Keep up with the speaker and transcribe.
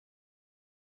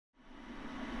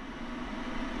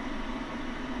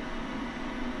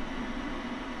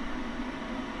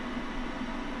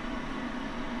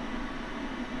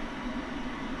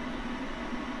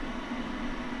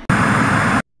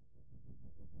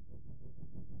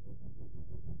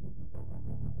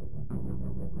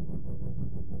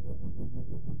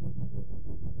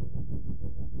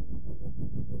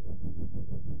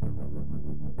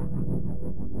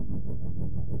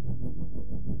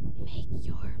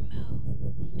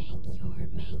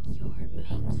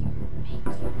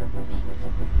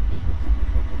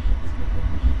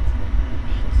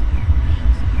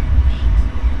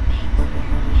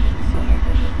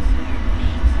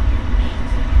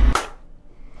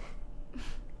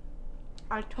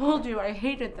I told you I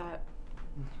hated that.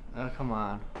 Oh, come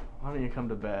on. Why don't you come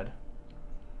to bed?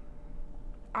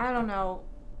 I don't know.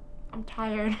 I'm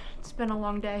tired. It's been a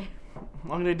long day.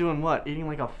 Long day doing what? Eating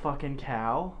like a fucking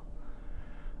cow?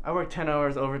 I worked 10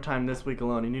 hours overtime this week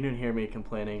alone, and you didn't hear me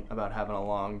complaining about having a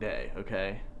long day,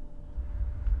 okay?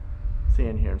 See you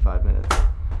in here in 5 minutes.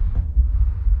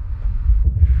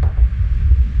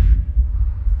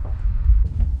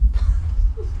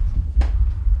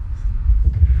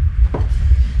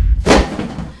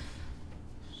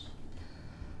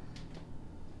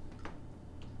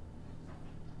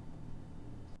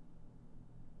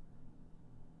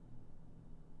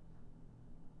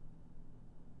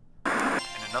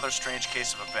 Another strange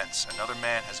case of events. Another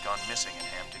man has gone missing in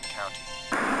Hampton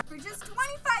County. For just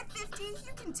 $25.50,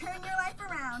 you can turn your life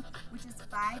around, which is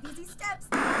 5 easy steps.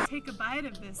 Take a bite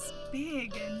of this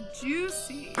big and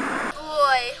juicy.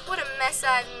 Boy, what a mess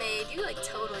I've made. You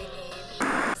totally need.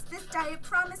 This diet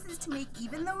promises to make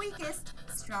even the weakest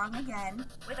strong again.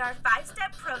 With our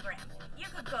 5-step program, you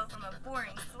could go from a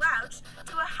boring slouch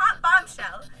to a hot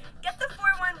bombshell. Get the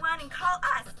 411 and call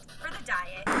us for the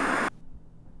diet.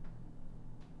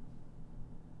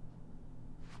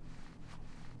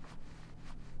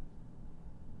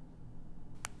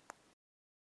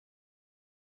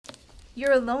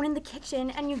 You're alone in the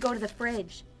kitchen and you go to the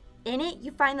fridge. In it,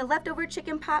 you find the leftover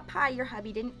chicken pot pie your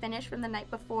hubby didn't finish from the night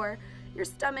before. Your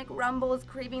stomach rumbles,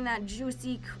 craving that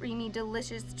juicy, creamy,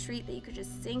 delicious treat that you could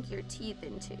just sink your teeth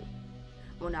into.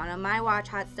 Well, not on my watch,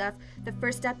 hot stuff. The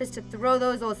first step is to throw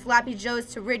those old sloppy joes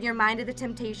to rid your mind of the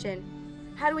temptation.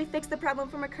 How do we fix the problem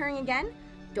from occurring again?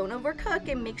 Don't overcook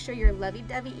and make sure your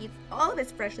lovey-dovey eats all of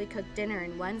his freshly cooked dinner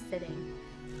in one sitting.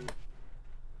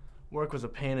 Work was a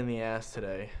pain in the ass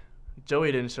today.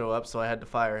 Joey didn't show up, so I had to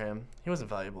fire him. He wasn't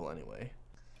valuable anyway.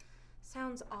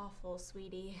 Sounds awful,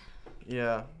 sweetie.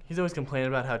 Yeah, he's always complaining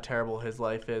about how terrible his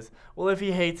life is. Well, if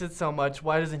he hates it so much,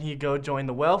 why doesn't he go join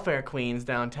the welfare queens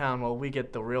downtown while we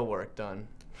get the real work done?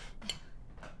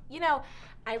 You know,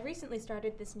 I recently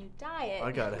started this new diet.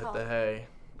 I gotta hit the hay.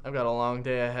 I've got a long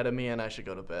day ahead of me and I should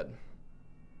go to bed.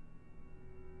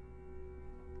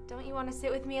 Don't you want to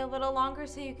sit with me a little longer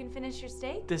so you can finish your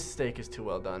steak? This steak is too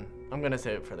well done. I'm gonna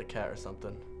save it for the cat or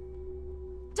something.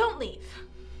 Don't leave.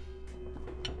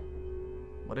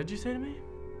 What did you say to me?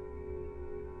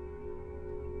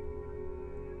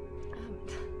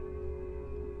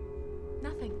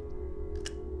 Nothing.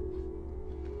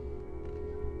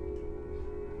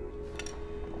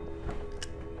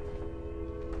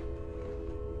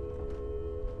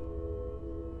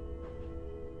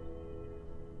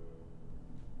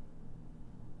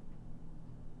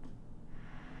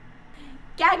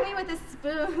 Gag me with a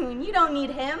spoon. You don't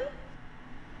need him.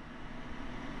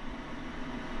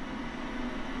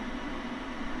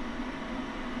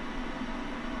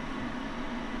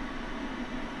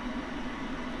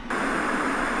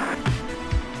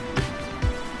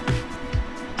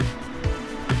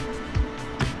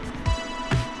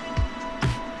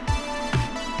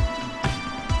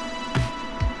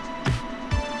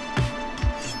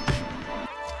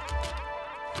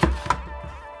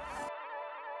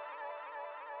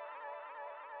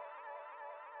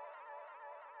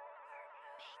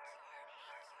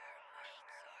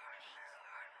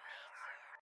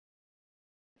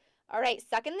 All right,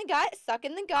 suck in the gut, suck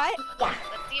in the gut. Yeah.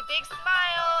 Let's see a big smile.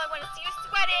 I want to see you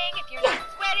sweating. If you're not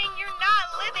sweating, you're not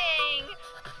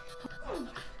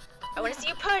living. I want to see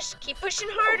you push. Keep pushing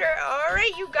harder. All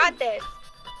right, you got this.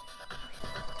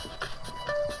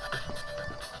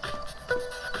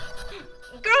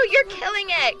 Girl, you're killing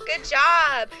it. Good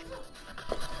job.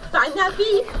 Find that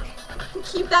beat.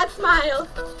 Keep that smile.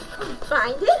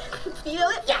 Find it. Feel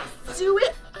it. Yes. Do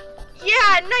it.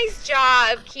 Yeah, nice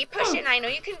job. Keep pushing. I know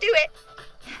you can do it.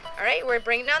 All right, we're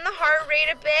bringing down the heart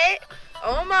rate a bit.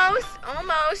 Almost,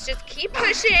 almost. Just keep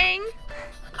pushing.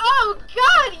 Oh,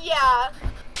 God, yeah.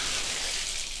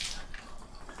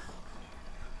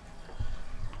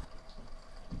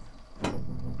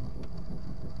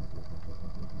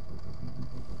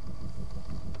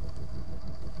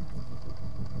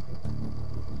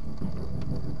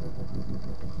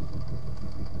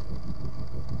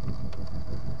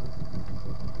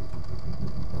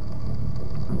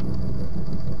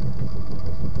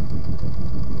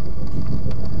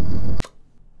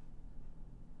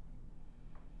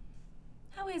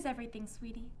 How is everything,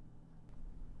 sweetie?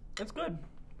 It's good.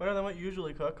 Better than what you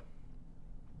usually cook.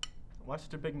 Why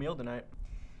such a big meal tonight?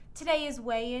 Today is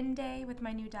weigh-in day with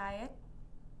my new diet.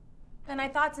 And I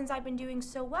thought since I've been doing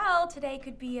so well, today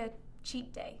could be a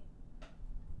cheat day.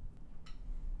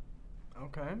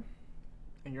 Okay.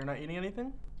 And you're not eating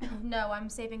anything? No, I'm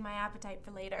saving my appetite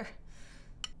for later.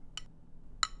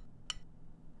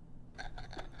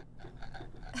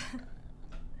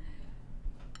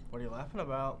 What are you laughing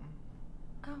about?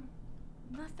 Oh,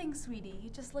 nothing, sweetie. You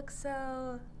just look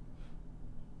so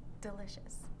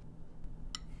delicious.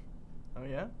 Oh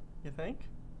yeah? You think?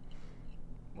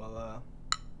 Well,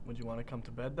 would you want to come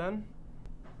to bed then?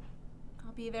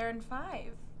 I'll be there in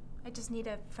 5. I just need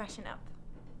to freshen up.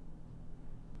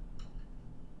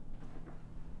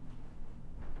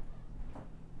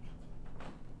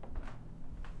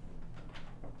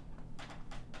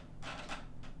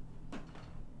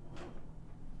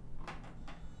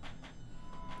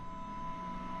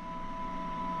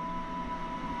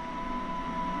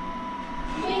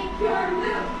 Make your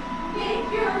move!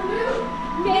 Make your move!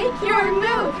 Make your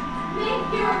move! Make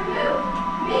your move!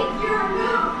 Make your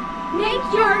move! Make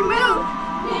your move!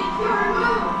 Make your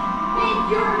move! Make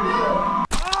your move!